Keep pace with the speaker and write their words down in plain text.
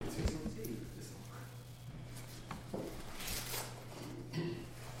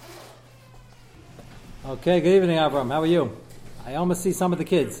Okay, good evening, Avram. How are you? I almost see some of the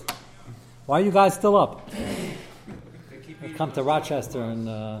kids. Why are you guys still up? Come to Rochester and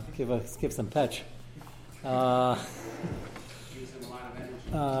give some petch.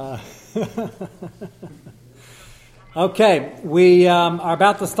 Okay, we are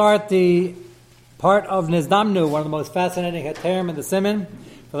about to start the part of Nizdamnu, one of the most fascinating heterim in the Siman.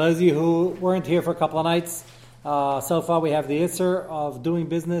 For those of you who weren't here for a couple of nights, so far we have the Isser of doing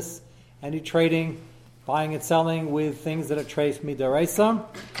business, any trading, buying and selling with things that are treif midaraisa.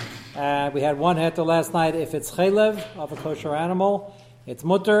 We had one heter last night. If it's chaylev of a kosher animal, it's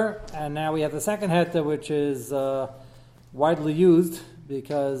mutter. And now we have the second heter, which is widely used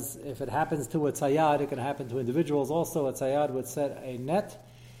because if it happens to a tzayad, it can happen to individuals also. A tzayad would set a net.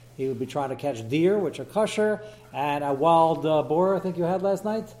 He would be trying to catch deer, which are kosher, and a wild boar, I think you had last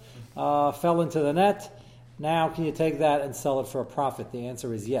night, fell into the net. Now, can you take that and sell it for a profit? The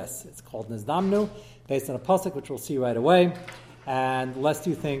answer is yes. It's called Nizdamnu, based on a pasuk, which we'll see right away. And lest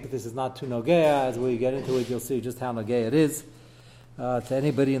you think this is not too nogea, as we get into it, you'll see just how nogea it is to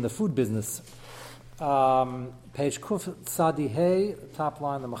anybody in the food business. Page Kuf Sadi Hey, top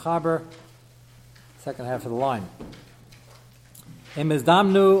line, the Mechaber, second half of the line. In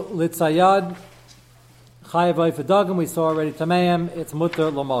Nizdamnu litzayad chayav v'dagim, we saw already tameim, it's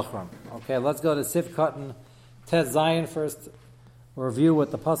mutter l'malchram. Okay, let's go to Sif Cotton Tes Zion first. We'll review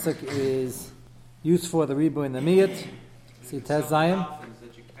what the pasuk is used for, the ribu and the miyat. See Tes Zion.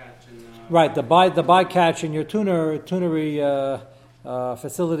 Right, the bycatch in your tuna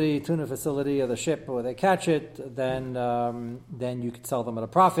facility of the ship where they catch it, then you could sell them at a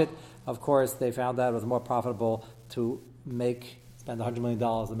profit. Of course, they found that it was more profitable to spend $100 million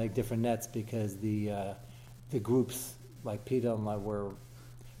to make different nets because the groups like PETA were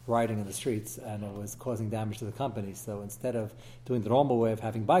riding in the streets and it was causing damage to the company. So instead of doing the normal way of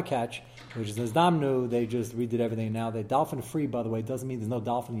having bycatch, which is Nizdamnu, they just redid everything. Now they're dolphin free, by the way. It doesn't mean there's no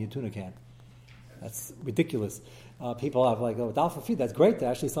dolphin in your tuna can. That's ridiculous. People have dolphin free, that's great.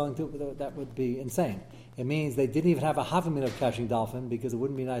 They're actually selling that would be insane. It means they didn't even have a havamina of catching dolphin because it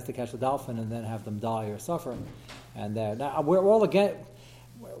wouldn't be nice to catch the dolphin and then have them die or suffer. And now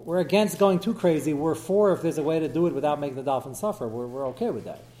we're against going too crazy. We're for if there's a way to do it without making the dolphin suffer. We're okay with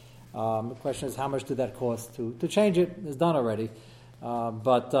that. The question is how much did that cost to change it? It's done already.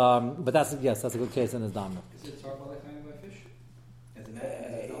 But that's a good case in Nizdamnu. Is it tzar balei by fish?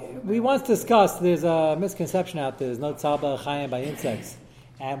 We once discussed there's a misconception out there. There's no tzar balei chayim by insects.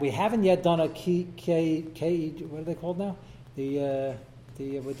 And we haven't yet done a what are they called now? The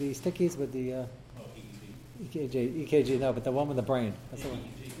with the stickies with the EKG. No, but the one with the brain. That's the one.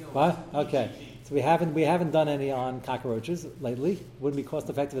 What? Okay. So we haven't done any on cockroaches lately. Wouldn't be cost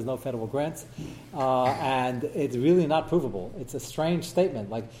effective. There's no federal grants, and it's really not provable. It's a strange statement.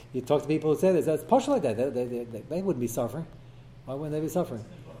 Like you talk to people who say this, it's partial like that. They wouldn't be suffering. Why wouldn't they be suffering?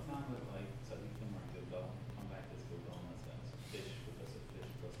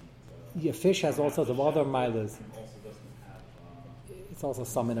 Yeah, fish has all sorts of other milas. It's also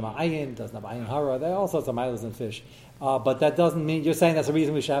some minimum ayin, doesn't have ayin hara. There are all sorts of milas in fish. But that doesn't mean, you're saying that's the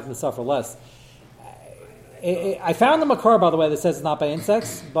reason we should have them to suffer less. I found the makar, by the way, that says it's not by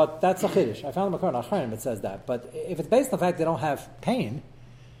insects, but that's a chiddush. I found the makar in Achronim that says that. But if it's based on the fact they don't have pain,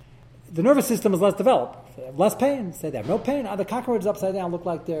 the nervous system is less developed. They have less pain. Say they have no pain. The cockroaches upside down look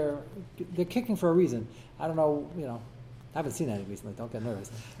like they're kicking for a reason. I don't know, I haven't seen any recently. Don't get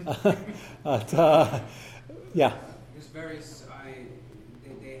nervous. Yeah. There's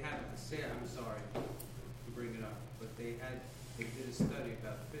they had a sale. I'm sorry to bring it up, but they did a study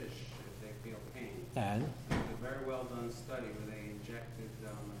about fish if they feel pain. And It was a very well done study where they injected a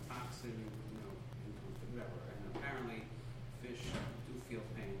toxin, whatever, and apparently fish do feel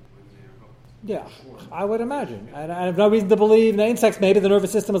pain when they're hooked. yeah, Sure. I would imagine. And I have no reason to believe the insects, maybe the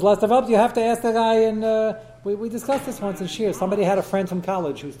nervous system is less developed. You have to ask the guy, and we discussed this once in Shir. Somebody had a friend from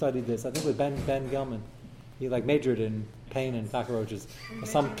college who studied this. I think it was Ben Gelman. He majored in pain and cockroaches, or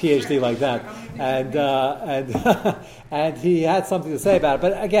some PhD like that, and and he had something to say about it.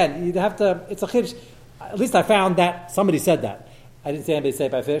 But again, you'd have to. It's a chiddush. At least I found that somebody said that. I didn't see anybody say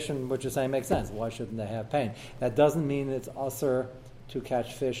it by fish, and what you're saying makes sense. Why shouldn't they have pain? That doesn't mean it's usher to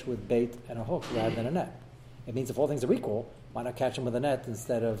catch fish with bait and a hook rather than a net. It means if all things are equal, why not catch them with a net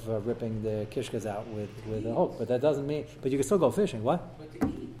instead of ripping the kishkas out with a hook? But that doesn't mean. But you can still go fishing. What? But to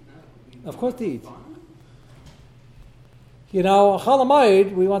eat, no. Of course, to eat.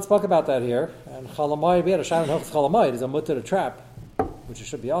 Chalamayid, we once spoke about that here. And Chalamayid, we had a Sharon Hilch's Chalamayid, is a mutter to trap, which it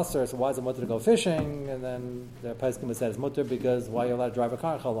should be usher. So why is it mutter to go fishing? And then the Pesachim would say it's mutter because why are you allowed to drive a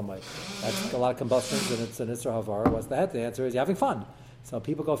car in Chalamayid? That's a lot of combustions and it's an Isra Havar. What's the head? The answer is you're having fun. So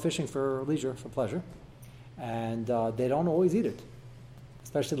people go fishing for leisure, for pleasure. and they don't always eat it.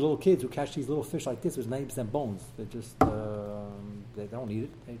 Especially the little kids who catch these little fish like this with 90% bones. They just they don't eat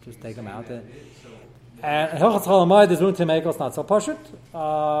it. They just take them out. And Hilchos Chalamoid, there's room to make it's not so pashut.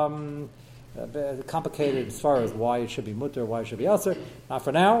 Complicated as far as why it should be mutter, why it should be aser. Not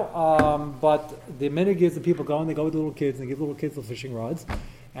for now. But the minhag is the people go and they go with the little kids and they give little kids the fishing rods.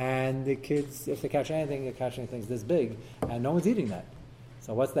 And the kids, if they catch anything, they're catching things this big. And no one's eating that.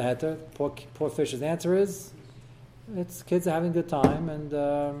 So what's the heter? Poor fish's answer is, it's kids are having a good time, and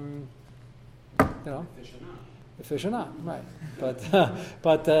the fish are not, right?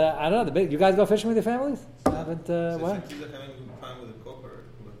 But I don't know. You guys go fishing with your families? Haven't what? Kids are having a good time with the copper,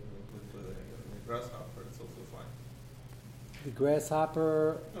 with the grasshopper. It's also fine. The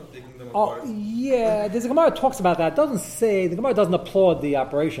grasshopper. No, taking them Oh apart. yeah, there's a Gemara that talks about that. It doesn't say the Gemara doesn't applaud the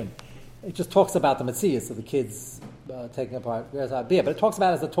operation. It just talks about the metzias of the kids taking apart grasshopper. Yeah, but it talks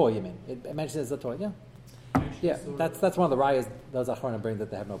about it as a toy. You mean it mentions it as a toy? Yeah. Yeah, that's one of the rayas those achronim bring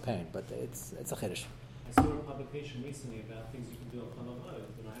that they have no pain, but it's a chiddush. I saw a publication recently about things you can do on Chalamoid,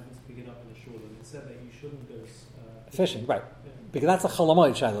 and I happened to pick it up in a shul, and it said that you shouldn't go Fishing, right? Yeah. Because that's a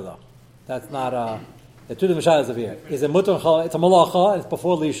chalamoid shayla though. That's not the two different shaylas of here. Is it mutter? It's a malacha. It's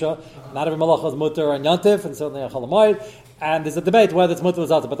before lisha. Not every malacha is mutter and yantif, and certainly a chalamoid. And there's a debate whether it's mutter or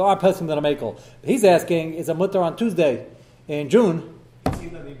zata, but there are person that are makel. He's asking, is it mutter on Tuesday in June? It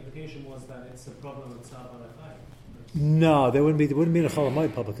seemed that the implication was that it's a problem with Tzar Balachai. No, there wouldn't be a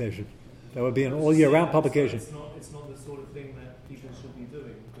chalamoid publication. That would be an all year round publication. It's not the sort of thing that people should be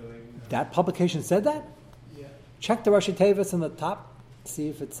doing. That publication said that? Yeah. Check the Rashi Tevis in the top. See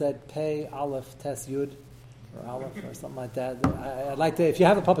if it said Pei Aleph Tes Yud or Aleph or something like that. I'd like to, if you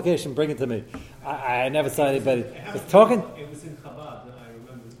have a publication, bring it to me. I never saw anybody. It's talking. It was in Chabad. I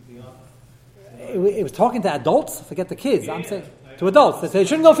remember the author. It was talking to adults. Forget the kids. I'm saying to adults. They say you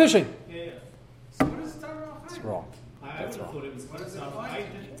shouldn't go fishing. Yeah. So what is Tzar Balachai? It's wrong. I would have thought it was.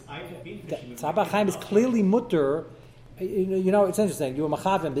 I've been fishing with Tzar Balachai is clearly mutter. You know, it's interesting. You were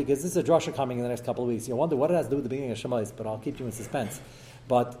machavim because this is a drasha coming in the next couple of weeks. You wonder what it has to do with the beginning of Shemais, but I'll keep you in suspense.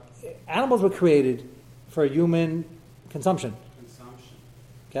 But animals were created for human consumption.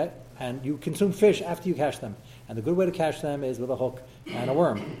 Okay? And you consume fish after you catch them. And the good way to catch them is with a hook and a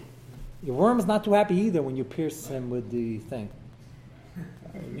worm. Your worm is not too happy either when you pierce him with the thing.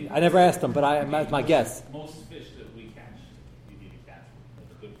 I never asked him, but that's my guess. Most fish that we catch, you need to catch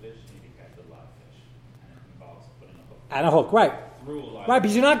with a good fish, you need to catch a lot of fish. And it involves putting a hook And a hook, right. through a lot. Right,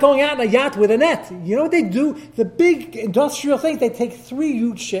 because you're not going out in a yacht with a net. You know what they do? The big industrial things, they take 3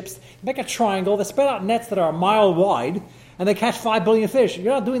 huge ships, make a triangle, they spread out nets that are a mile wide, and they catch 5 billion fish.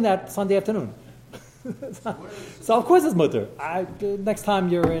 You're not doing that Sunday afternoon. So of course it's mutter. Next time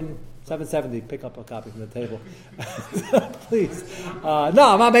you're in 770, pick up a copy from the table. Please. No,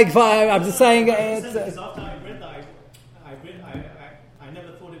 I'm not making fun. I'm just saying it's... Because after I read that, I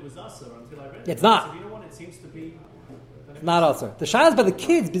never thought it was us until I read it. It's not. So you know what? It seems to be... Not also. The shayla is by the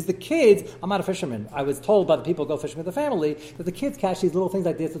kids, because the kids, I'm not a fisherman. I was told by the people who go fishing with the family that the kids catch these little things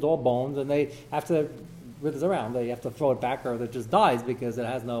like this, it's all bones, and they have to withers around. They have to throw it back or it just dies because it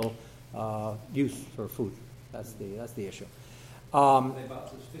has no use for food. That's the issue. They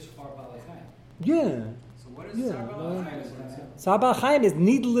bought this fish bar Balachai. Yeah. So what is Tzar Balachai? Tzar Balachai is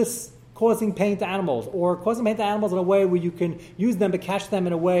needless causing pain to animals, or causing pain to animals in a way where you can use them to catch them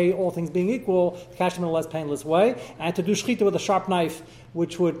in a way, all things being equal, to catch them in a less painless way, and to do shechita with a sharp knife,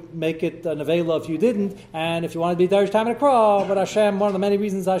 which would make it a nevela if you didn't, and if you wanted to be Darish Tam Kra, but Hashem, one of the many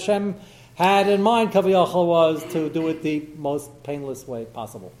reasons Hashem had in mind Kaviyachal was to do it the most painless way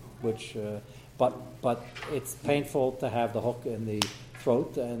possible, which, but it's painful to have the hook in the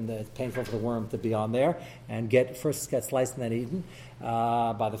throat, and it's painful for the worm to be on there and first get sliced and then eaten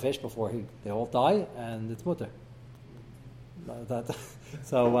by the fish before they all die, and it's mutter.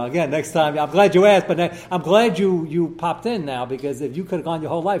 So again, next time, I'm glad you asked, but I'm glad you popped in now, because if you could have gone your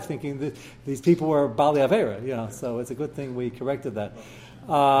whole life thinking that these people were Bali Avera, so it's a good thing we corrected that.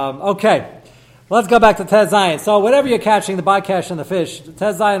 Okay. Let's go back to Tez Zion. So whatever you're catching, the bycatch and the fish,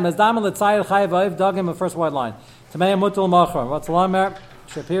 Tez Zion, Mezdam L'Tzayil Chayiv Oiv Dagim, the first white line. Tamei Mutul Machram. What's the Lamer?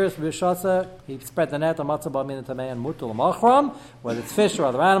 Shapiris Bishasa, he spread the net on Matzah B'Amin Tamei and Mutul Machram, whether it's fish or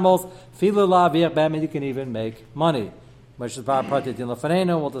other animals. Filu La Vir Bem, you can even make money. Which is Bar Pratit in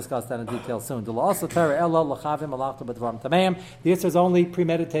Lefanenu. We'll discuss that in detail soon. The also Terra Ella Lachavim Alachta B'Dvarim Tameim. The answer is only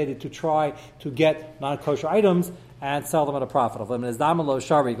premeditated to try to get non-kosher items and sell them at a profit. Where do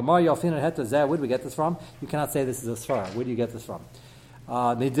we get this from? You cannot say this is a svara. Where do you get this from?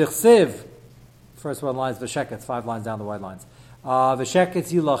 Nidichsiv, first one line is V'sheketz, 5 lines down the white lines.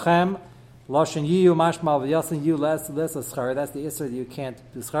 V'sheketz yilachem, Lashon yiyu mashmal v'yasin yu les schar. That's the isser that you can't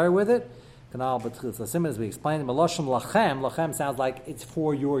do schar with it. Canal B'tchilas HaSiman, as we explained, Meloshem Lachem sounds like it's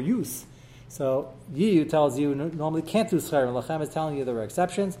for your use. So Yiyu tells you normally can't do schar, and Lachem is telling you there are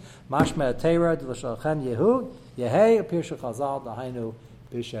exceptions. Mashma Teira, L'Shalchem Yehu, Yehei, Pirsha Chazal, Dahainu,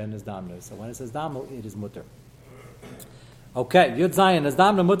 Pisha, and Nizdamnu. So when it says Damu, it is mutter. Okay, Yud Zayin,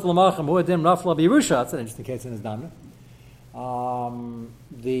 Nizdamnu mutter l'malchim, hu adim nafla b'Yerusha. That's an interesting case in Nizdamnu. How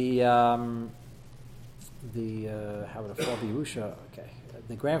would it fall b'Yerusha? Okay.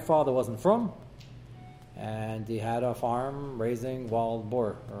 The grandfather wasn't from, and he had a farm raising wild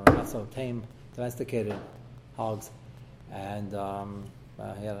boar, or not so tame, domesticated hogs, and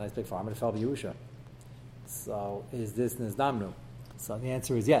he had a nice big farm, and it fell b'Yerusha. So is this Nizdamnu? So the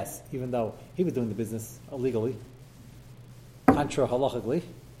answer is yes, even though he was doing the business illegally, contra halachically,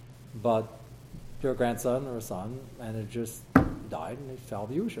 but your grandson or son, and it just died, and it fell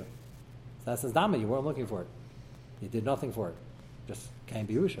b'Yerusha. So that's Nizdamnu. You weren't looking for it. You did nothing for it. Just came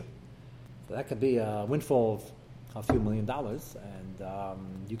b'Yerusha. So that could be a windfall of a few $1 million,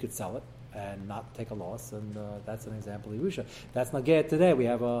 and you could sell it and not take a loss, and that's an example of Yerusha. That's Nageh today. We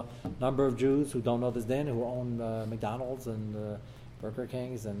have a number of Jews who don't know this din, who own McDonald's and Burger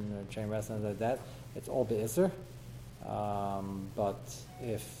Kings and chain restaurants like that. It's all be'isr. But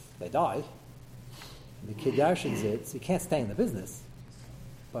if they die, the kid yarshins it, so he can't stay in the business.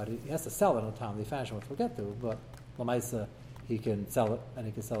 But he has to sell it in a timely fashion, which we'll get to. But Lamaisa, he can sell it, and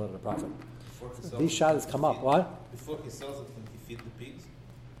he can sell it at a profit. So these shadows come up. What? Before he sells it, can he feed the pigs?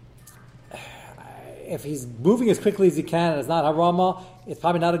 If he's moving as quickly as he can and it's not harama, it's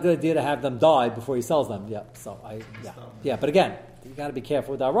probably not a good idea to have them die before he sells them. But again, you got to be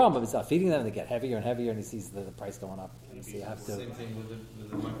careful with the harama. If he's not feeding them, they get heavier and heavier, and he sees the price going up. So you have to. Same thing with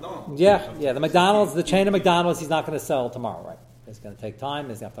the McDonald's. The McDonald's, the chain of McDonald's, he's not going to sell tomorrow, right? It's going to take time.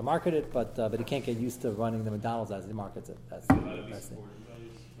 He's going to have to market it, but he can't get used to running the McDonald's as he markets it. That's the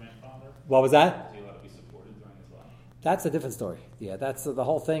What was that? That's a different story. Yeah, that's the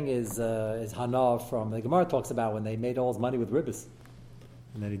whole thing is Hana from the Gemara talks about when they made all his money with ribbis.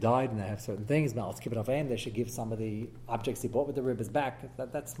 And then he died, and they have certain things. Now let's keep it off aim. They should give some of the objects he bought with the ribbis back.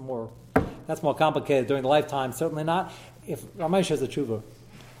 That's more complicated during the lifetime. Certainly not. If Ramesh has a tshuva,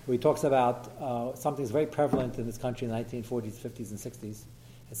 where he talks about something that's very prevalent in this country in the 1940s, 50s, and 60s,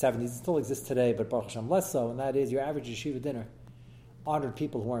 and 70s. It still exists today, but Baruch Hashem less so. And that is your average yeshiva dinner honored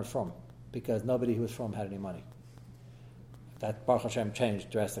people who weren't from, because nobody who was from had any money. That Baruch Hashem changed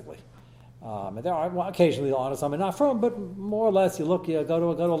drastically. And there are occasionally they'll honor someone not from, but more or less you go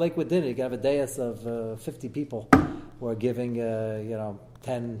to a Lakewood dinner, you can have a dais of 50 people who are giving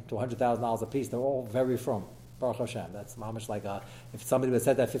 $10,000 to $100,000 a piece. They're all very from Baruch Hashem. That's how much like if somebody would have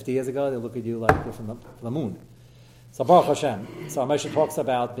said that 50 years ago, they look at you like you're from the moon. So Baruch Hashem. So Moshe talks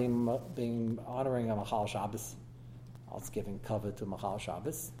about being honoring a Machal Shabbos. It's giving cover to Machal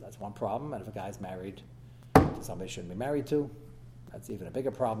Shabbos. That's one problem. And if a guy's married to somebody he shouldn't be married to, that's even a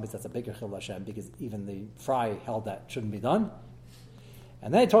bigger problem, because that's a bigger Chil Hashem, because even the Fry held that shouldn't be done.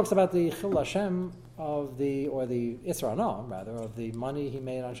 And then he talks about the Chil Hashem of the Isra Noam, rather, of the money he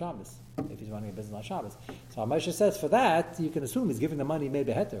made on Shabbos, if he's running a business on Shabbos. So Moshe says for that, you can assume he's giving the money he made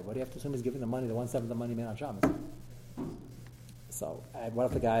beheter. What do you have to assume he's giving the money, the 1/7 of the money he made on Shabbos? So what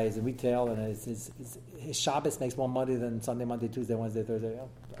if the guy is in retail and his Shabbos makes more money than Sunday, Monday, Tuesday, Wednesday, Thursday? Oh,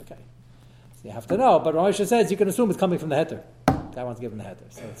 okay. So you have to know, but Moshe says you can assume it's coming from the heter. Guy wants to give him the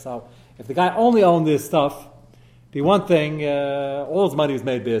heter. So if the guy only owned this stuff, be one thing, all his money was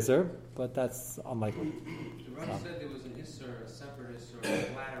made b'Isser, but that's unlikely. The Rabbi said there was an Isser, a separate Isser,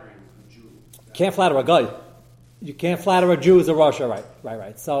 flattering a Jew. Can't flatter a guy. You can't flatter a Jew as a Russia,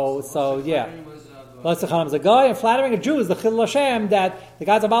 right. So yeah. Latzacham is a guy, and flattering a Jew is the Chil Hashem that the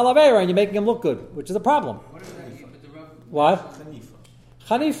guy's a Baal Aveira and you're making him look good, which is a problem. What?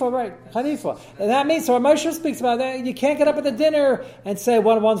 Hanifa, right. Hanifa. And that means, so Moshe speaks about that, you can't get up at the dinner and say,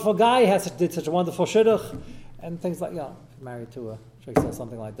 what a wonderful guy, he did such a wonderful shidduch, and things like, married to a shiksa,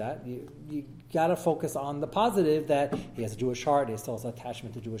 something like that. You got to focus on the positive, that he has a Jewish heart, he still has an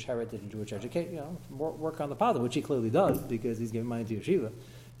attachment to Jewish heritage and Jewish education, work on the positive, which he clearly does, because he's giving money to yeshiva.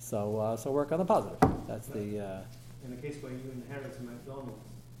 So work on the positive. That's the... In the case where you inherit a McDonald's,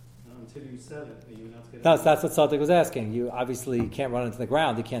 until you sell it, are you not going to... That's what Sadik was asking. You obviously can't run into the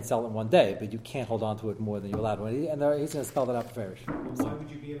ground. You can't sell it in one day, but you can't hold on to it more than you're allowed. And he's going to spell that out for Farish. Why would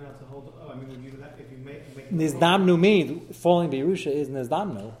you be allowed to hold... would you if you make Nizdamnu means, falling B'Yerusha is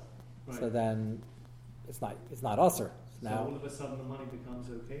Nizdamnu. Right. So then it's not usher. Now, so all of a sudden the money becomes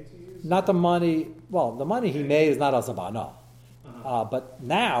okay to use? Not the money... Well, the money he made is not usher, no. But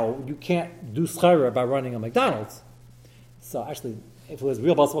now you can't do schara by running a McDonald's. So actually, if it was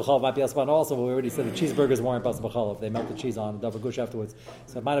real basar b'chalav, it might be asman also. But we already said the cheeseburgers weren't basar b'chalav. They melt the cheese on davar gush afterwards,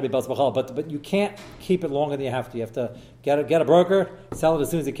 so it might not be basar b'chalav. But you can't keep it longer than you have to. You have to get a broker, sell it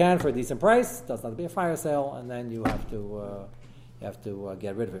as soon as you can for a decent price. It doesn't have to be a fire sale, and then you have to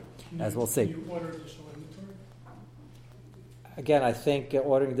get rid of it, as we'll see. You order additional inventory? Again, I think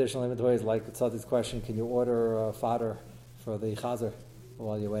ordering additional inventory is like Tzadi's question: can you order fodder for the chazer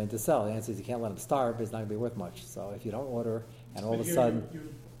while you're waiting to sell? The answer is you can't let him starve. It's not going to be worth much. So if you don't order, and all of a sudden, you're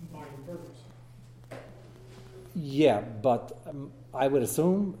buying burgers. yeah, but I would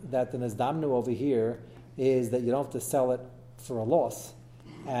assume that the nizdamnu over here is that you don't have to sell it for a loss.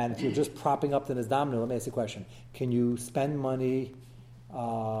 And if you're just propping up the nizdamnu, let me ask you a question: can you spend money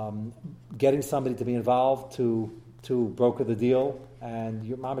getting somebody to be involved to broker the deal, and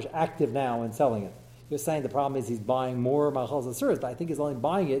your mom is active now in selling it? You're saying the problem is he's buying more machals and suras, but I think he's only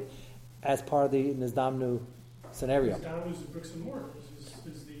buying it as part of the nizdamnu scenario. Nizdamnu is the bricks and mortar.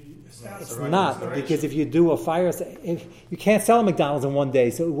 Is the establishment. It's not, because if you do a fire, if you can't sell McDonald's in one day.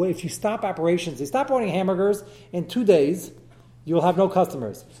 So if you stop operations, you stop ordering hamburgers in 2 days, you'll have no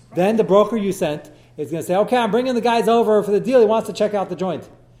customers. Then the broker you sent is going to say, okay, I'm bringing the guys over for the deal. He wants to check out the joint.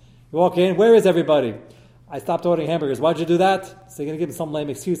 You walk in, where is everybody? I stopped ordering hamburgers. Why'd you do that? So you're going to give me some lame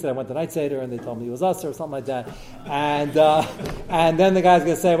excuse that I went to Night Seder and they told me it was us or something like that. And then the guy's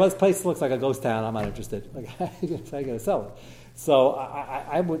going to say, well, this place looks like a ghost town. I'm not interested. Like, how are you going to sell it? So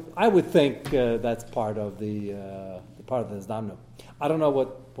I would think that's part of the nizdamnu. I don't know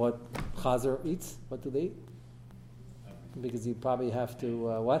what chazer eats. What do they eat? Because you probably have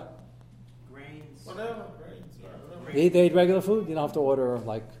to what? Grains. Whatever, grains. Whatever. They eat regular food. You don't have to order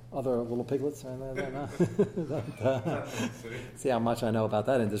like other little piglets. See how much I know about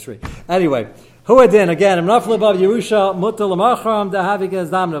that industry. Anyway, huadin again. Yerusha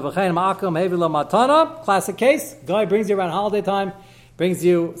matana. Classic case. Guy brings you around holiday time, brings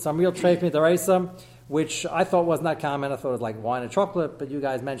you some real treif midaraisa, which I thought was not common. I thought it was like wine and chocolate, but you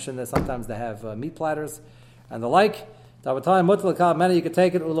guys mentioned that sometimes they have meat platters and the like. Many you could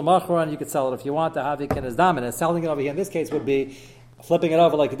take it and you could sell it if you want. The havik and his dominant. Selling it over here in this case would be flipping it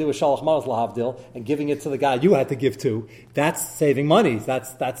over like you do with shalach manos lahavdil and giving it to the guy you had to give to. That's saving money.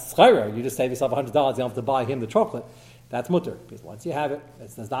 That's schayra. You just save yourself $100. You don't have to buy him the chocolate. That's mutter, because once you have it,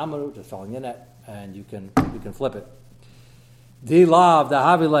 it's nizdamnu, just fall in your net, and you can flip it.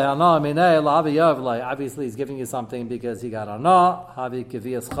 Obviously, he's giving you something because he got ana. Havi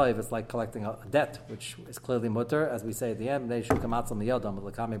kiviyas chayv. It's like collecting a debt, which is clearly mutter, as we say at the end. They should come out some miyodam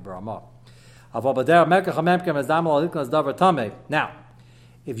l'kami brama. Now,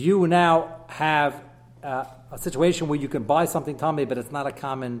 if you now have a situation where you can buy something tamei, but it's not a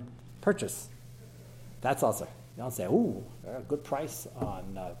common purchase, that's also. You don't say, "Ooh, a good price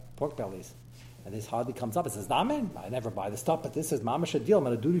on pork bellies." And this hardly comes up. It says, "Nah, man, I never buy this stuff, but this is mamash a deal. I'm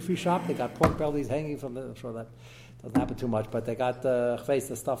at a duty-free shop. They got pork bellies hanging from the. I'm sure that doesn't happen too much, but they got the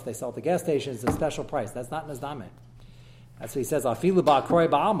stuff they sell at the gas stations. It's a special price. That's not nizdameh. That's what he says. Afilu ba'akroi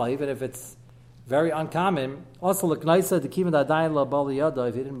ba'alma, even if it's very uncommon. Also, l'knaisa dekiven da'adayin la'bali yada.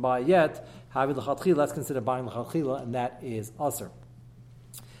 If you didn't buy it yet, havi l'chatchila. Let's consider buying l'chatchila, and that is aser.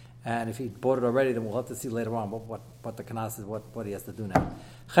 And if he bought it already, then we'll have to see later on what the kanas is, what he has to do now.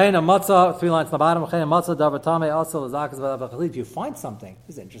 Chayna matzah, 3 lines on the bottom. Chayna matzah davatame also l'zakas v'avachali. If you find something,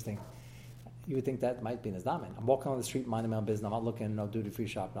 this is interesting. You would think that might be nizdamin. I'm walking on the street, minding my own business. I'm not looking, no duty-free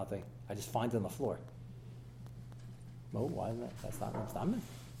shop, nothing. I just find it on the floor. Well, why is that? That's not nizdamin.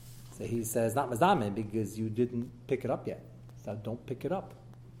 So he says not nizdamin because you didn't pick it up yet. So don't pick it up.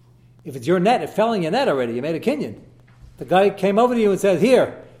 If it's your net, it fell in your net already. You made a kinyan. The guy came over to you and said,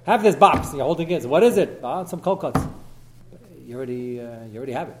 "Here, have this box." And you're holding it. What is it? Some cold cuts. You already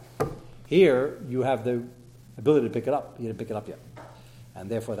have it. Here, you have the ability to pick it up. You didn't pick it up yet. And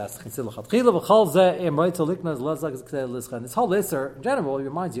therefore, that's considered l'chatchila. This whole lister, in general, it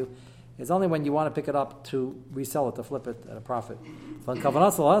reminds you, is only when you want to pick it up to resell it, to flip it at a profit. If it's not an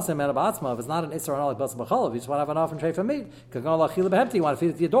isser on like basar b'chalav, you just want to have an offering tray for meat. You want to feed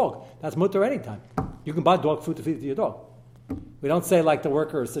it to your dog. That's mutter anytime. You can buy dog food to feed it to your dog. We don't say like the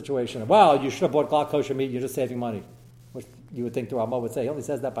worker situation. Well, you should have bought glak kosher meat. You're just saving money, which you would think the Rambam would say. He only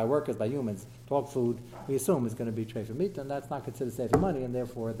says that by workers, by humans. Dog food, we assume, is going to be tray for meat, and that's not considered saving money, and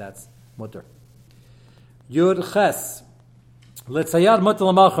therefore that's mutter. Yud ches l'tzayad mutter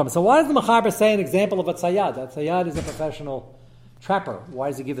l'macham. So why does the Mechaber say an example of a tzayad? A tzayad is a professional trapper. Why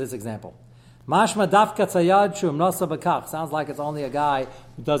does he give this example? Mashma dafka tzayad shum nasa b'kach. Sounds like it's only a guy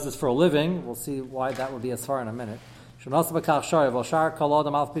who does this for a living. We'll see why that would be as far in a minute. Even if they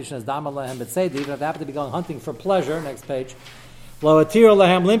happen to be going hunting for pleasure, next page, that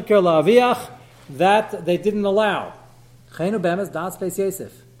they didn't allow. Chenu bemes das Beis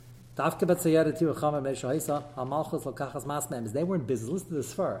Yosef. Dafke betzayed tiru chamem meishaisa hamalchus lokachas masmem. They were in business. Listen to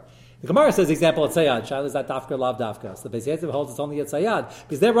this fur. The Gemara says, example, at Tzayad. Shaila is that dafka, lav dafka. So the Beis Yosef holds it's only at Tzayad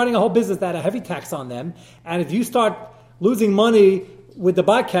because they're running a whole business that had a heavy tax on them. And if you start losing money with the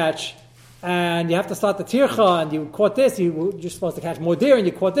bycatch, and you have to start the tircha, and you caught this, you're supposed to catch more deer, and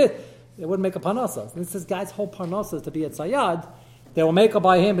you caught this, it wouldn't make a parnasa. This is guy's whole parnasa is to be at Tzayad. They will make a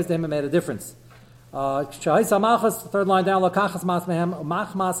by him, because to him it made a difference. Third line down, lakachas mas mehem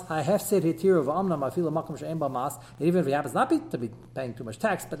machmas hahefsid hitiru v'amnam afilu makom she'em b'mas. Even if he happens not to be paying too much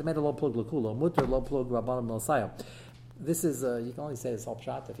tax, but they made a low plug l'kulo mutter low plug rabbanim l'sayo. This is you can only say this whole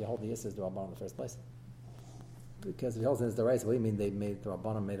shot if you hold the yisses the rabbanim in the first place. Because if he holds it as the right, what do you mean they made the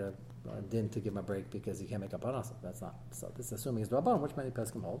rabbanim made a din to give him a break because he can't make a parnasa? That's not so. This is assuming it's the rabbanim, which many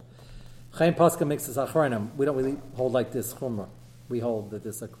peskim hold. Chaim paskim mixes achronim. We don't really hold like this chumrah. We hold that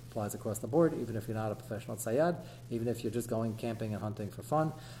this applies across the board, even if you're not a professional tzayad, even if you're just going camping and hunting for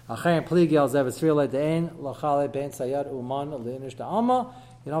fun. You don't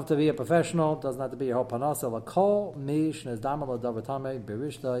have to be a professional, doesn't have to be your whole panasa.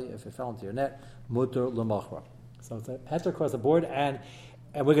 If you fell into your net, mutter l'machra. So it's a heter across the board, and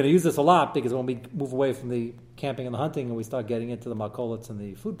we're going to use this a lot because when we move away from the camping and the hunting and we start getting into the makolats and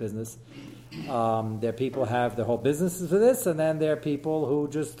the food business, there are people who have their whole businesses for this, and then there are people who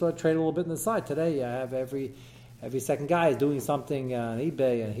just trade a little bit on the side. Today, you have every second guy is doing something on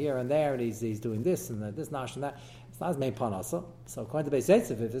eBay and here and there, and he's doing this and this, nash and that. It's not his main panasa. So according to Beis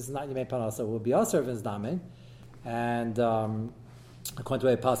Yosef, if this is not your main panasa, it will be also if it's damin. And according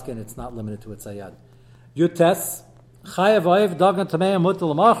to a paskin, it's not limited to a tzayad. Yutes. Chayav oiv dagan tameim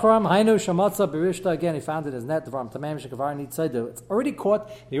mutal machram hainu shamatza berishta. Again, he found it in his net. It's already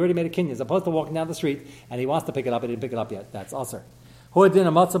caught. He already made a kinyan. As opposed to walking down the street and he wants to pick it up, he didn't pick it up yet. That's aser. Now he's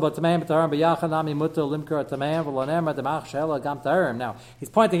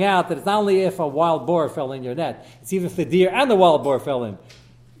pointing out that it's not only if a wild boar fell in your net; it's even if the deer and the wild boar fell in.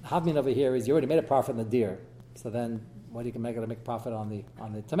 Havmin over here is you already made a profit on the deer, so then what you can make it to make profit on the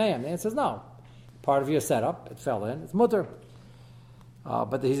tameim? The answer is no. Part of your setup, it fell in. It's mutter.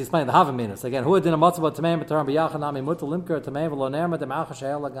 But he's explaining the Havaminas. Again, who did a matzah about Tameim b'taram b'yachanami mutter limker Tameim v'lo nerma d'ma'acha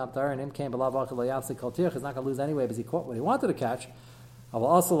she'el l'gam tarim him came b'lav achil l'yatsi kol tirch. He's not going to lose anyway because he caught what he wanted to catch. Avol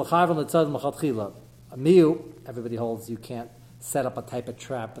also l'chayvon l'tzad l'chatchila. A miu, everybody holds you can't set up a type of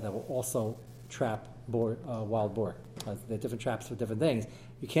trap that will also trap wild boar. There are different traps for different things.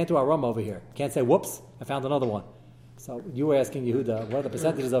 You can't do a rum over here. You can't say, whoops, I found another one. So you were asking Yehuda, what are the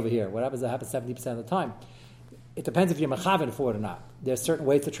percentages over here? What happens? That happens 70% of the time. It depends if you're mechaven for it or not. There's certain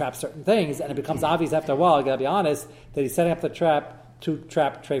ways to trap certain things, and it becomes obvious after a while, you got to be honest, that he's setting up the trap to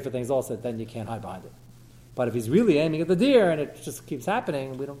trade for things also, then you can't hide behind it. But if he's really aiming at the deer, and it just keeps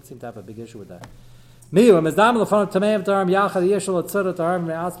happening, we don't seem to have a big issue with that. We just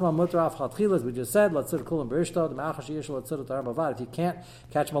said, we just if you can't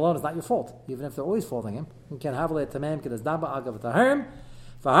catch him alone, it's not your fault. Even if they're always faulting him. You can't have it tamam because damba agav taharm.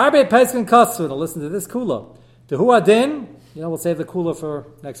 For harbe peskin kasvu. Now listen to this kula. To who adin? We'll save the kula for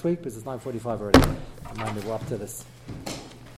next week because it's 9:45 already. We're up to this.